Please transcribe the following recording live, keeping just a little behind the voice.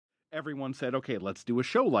Everyone said, okay, let's do a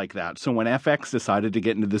show like that. So when FX decided to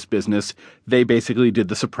get into this business, they basically did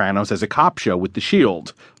The Sopranos as a cop show with The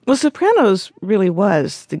Shield. Well, Sopranos really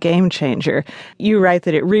was the game changer. You write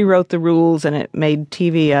that it rewrote the rules and it made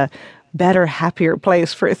TV a better, happier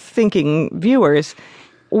place for thinking viewers.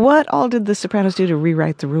 What all did The Sopranos do to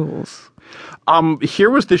rewrite the rules? Here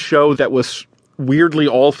was the show that was weirdly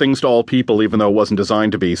all things to all people, even though it wasn't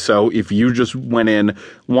designed to be. So if you just went in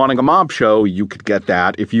wanting a mob show, you could get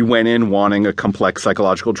that. If you went in wanting a complex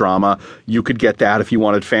psychological drama, you could get that. If you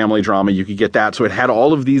wanted family drama, you could get that. So it had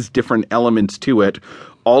all of these different elements to it,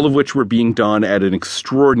 all of which were being done at an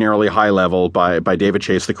extraordinarily high level by David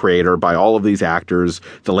Chase, the creator, by all of these actors,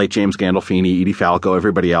 the late James Gandolfini, Edie Falco,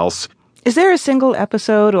 everybody else. Is there a single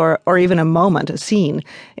episode or even a moment, a scene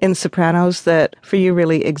in Sopranos that for you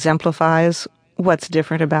really exemplifies what's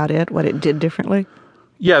different about it, what it did differently?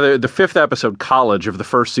 Yeah, the fifth episode, College, of the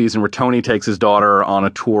first season, where Tony takes his daughter on a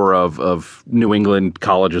tour of New England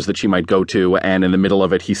colleges that she might go to, and in the middle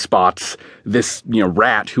of it, he spots this,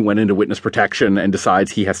 rat who went into witness protection and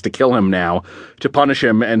decides he has to kill him now to punish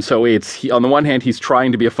him. And so on the one hand, he's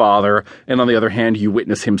trying to be a father, and on the other hand, you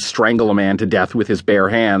witness him strangle a man to death with his bare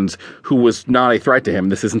hands who was not a threat to him.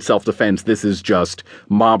 This isn't self-defense. This is just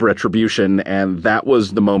mob retribution. And that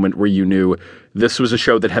was the moment where you knew this was a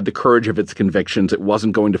show that had the courage of its convictions. It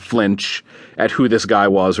wasn't going to flinch at who this guy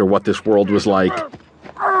was or what this world was like.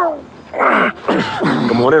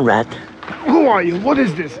 Good morning, Rat. Who are you? What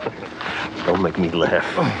is this? Don't make me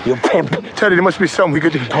laugh. You pimp. Teddy, there must be something we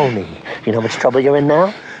could do. Tony, you know how much trouble you're in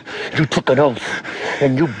now? You took an oath,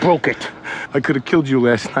 and you broke it. I could have killed you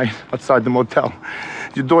last night outside the motel.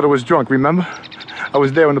 Your daughter was drunk, remember? I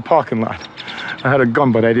was there in the parking lot. I had a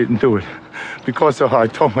gun, but I didn't do it. Because of her, I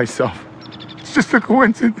told myself, it's just a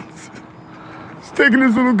coincidence. It's taking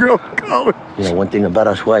this little girl to college. You know one thing about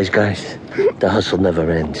us wise guys? The hustle never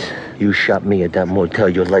ends. You shot me at that motel,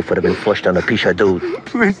 your life would have been flushed on a piece of dude.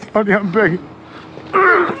 Please, Tony, I'm begging.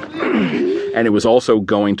 And it was also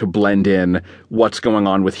going to blend in what's going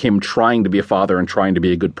on with him trying to be a father and trying to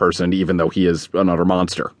be a good person, even though he is an utter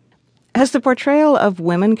monster. Has the portrayal of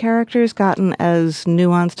women characters gotten as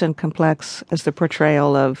nuanced and complex as the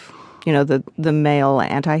portrayal of, the male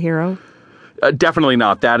anti-hero? Definitely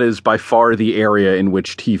not. That is by far the area in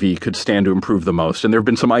which TV could stand to improve the most. And there have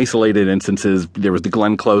been some isolated instances. There was the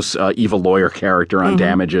Glenn Close evil lawyer character on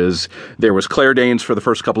Damages. There was Claire Danes for the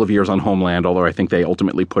first couple of years on Homeland, although I think they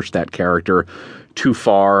ultimately pushed that character too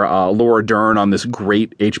far. Laura Dern on this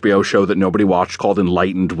great HBO show that nobody watched called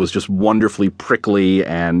Enlightened was just wonderfully prickly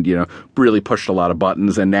and, really pushed a lot of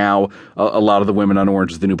buttons. And now a lot of the women on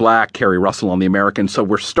Orange is the New Black, Kerry Russell on The American. So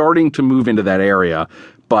we're starting to move into that area,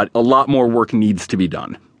 but a lot more work needs to be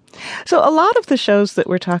done. So a lot of the shows that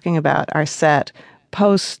we're talking about are set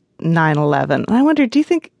post 9/11. And I wonder, do you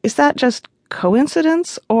think, is that just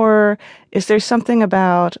coincidence, or is there something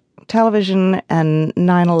about television and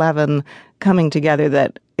 9/11 coming together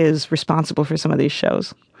that is responsible for some of these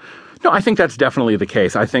shows? No, I think that's definitely the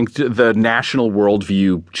case. I think the national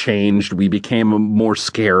worldview changed. We became more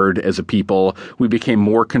scared as a people. We became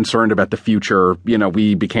more concerned about the future.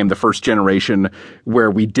 We became the first generation where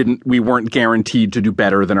we weren't guaranteed to do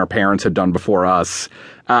better than our parents had done before us.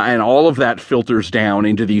 And all of that filters down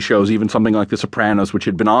into these shows, even something like The Sopranos, which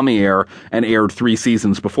had been on the air and aired 3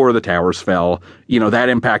 seasons before the towers fell. That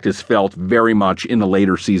impact is felt very much in the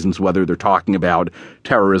later seasons, whether they're talking about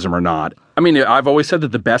terrorism or not. I mean, I've always said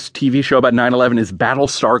that the best TV show about 9/11 is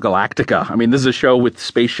Battlestar Galactica. I mean, this is a show with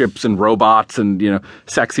spaceships and robots and,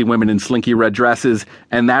 sexy women in slinky red dresses.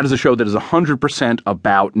 And that is a show that is 100%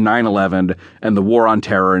 about 9/11 and the war on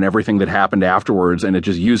terror and everything that happened afterwards. And it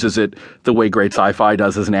just uses it the way great sci-fi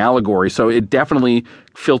does as an allegory. So it definitely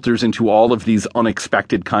filters into all of these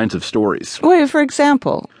unexpected kinds of stories. Wait, for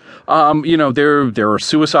example? There are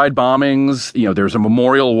suicide bombings. There's a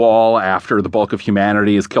memorial wall after the bulk of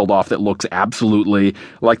humanity is killed off that looks absolutely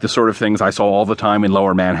like the sort of things I saw all the time in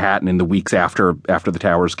Lower Manhattan in the weeks after the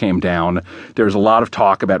towers came down. There's a lot of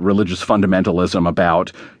talk about religious fundamentalism,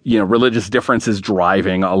 about, religious differences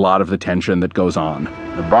driving a lot of the tension that goes on.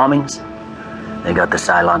 The bombings, they got the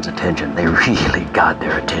Cylons' attention. They really got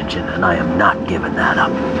their attention, and I am not giving that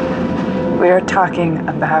up. We're talking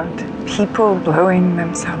about people blowing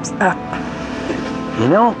themselves up.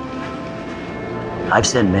 I've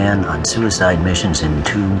sent men on suicide missions in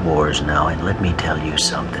 2 wars now, and let me tell you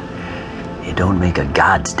something. It don't make a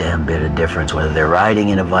God's damn bit of difference whether they're riding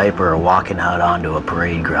in a Viper or walking out onto a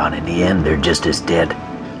parade ground. In the end, they're just as dead.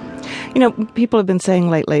 People have been saying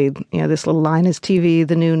lately, this little line is TV,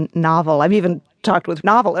 the new novel. I've even talked with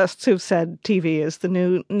novelists who've said TV is the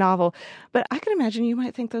new novel. But I can imagine you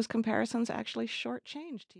might think those comparisons actually shortchange TV.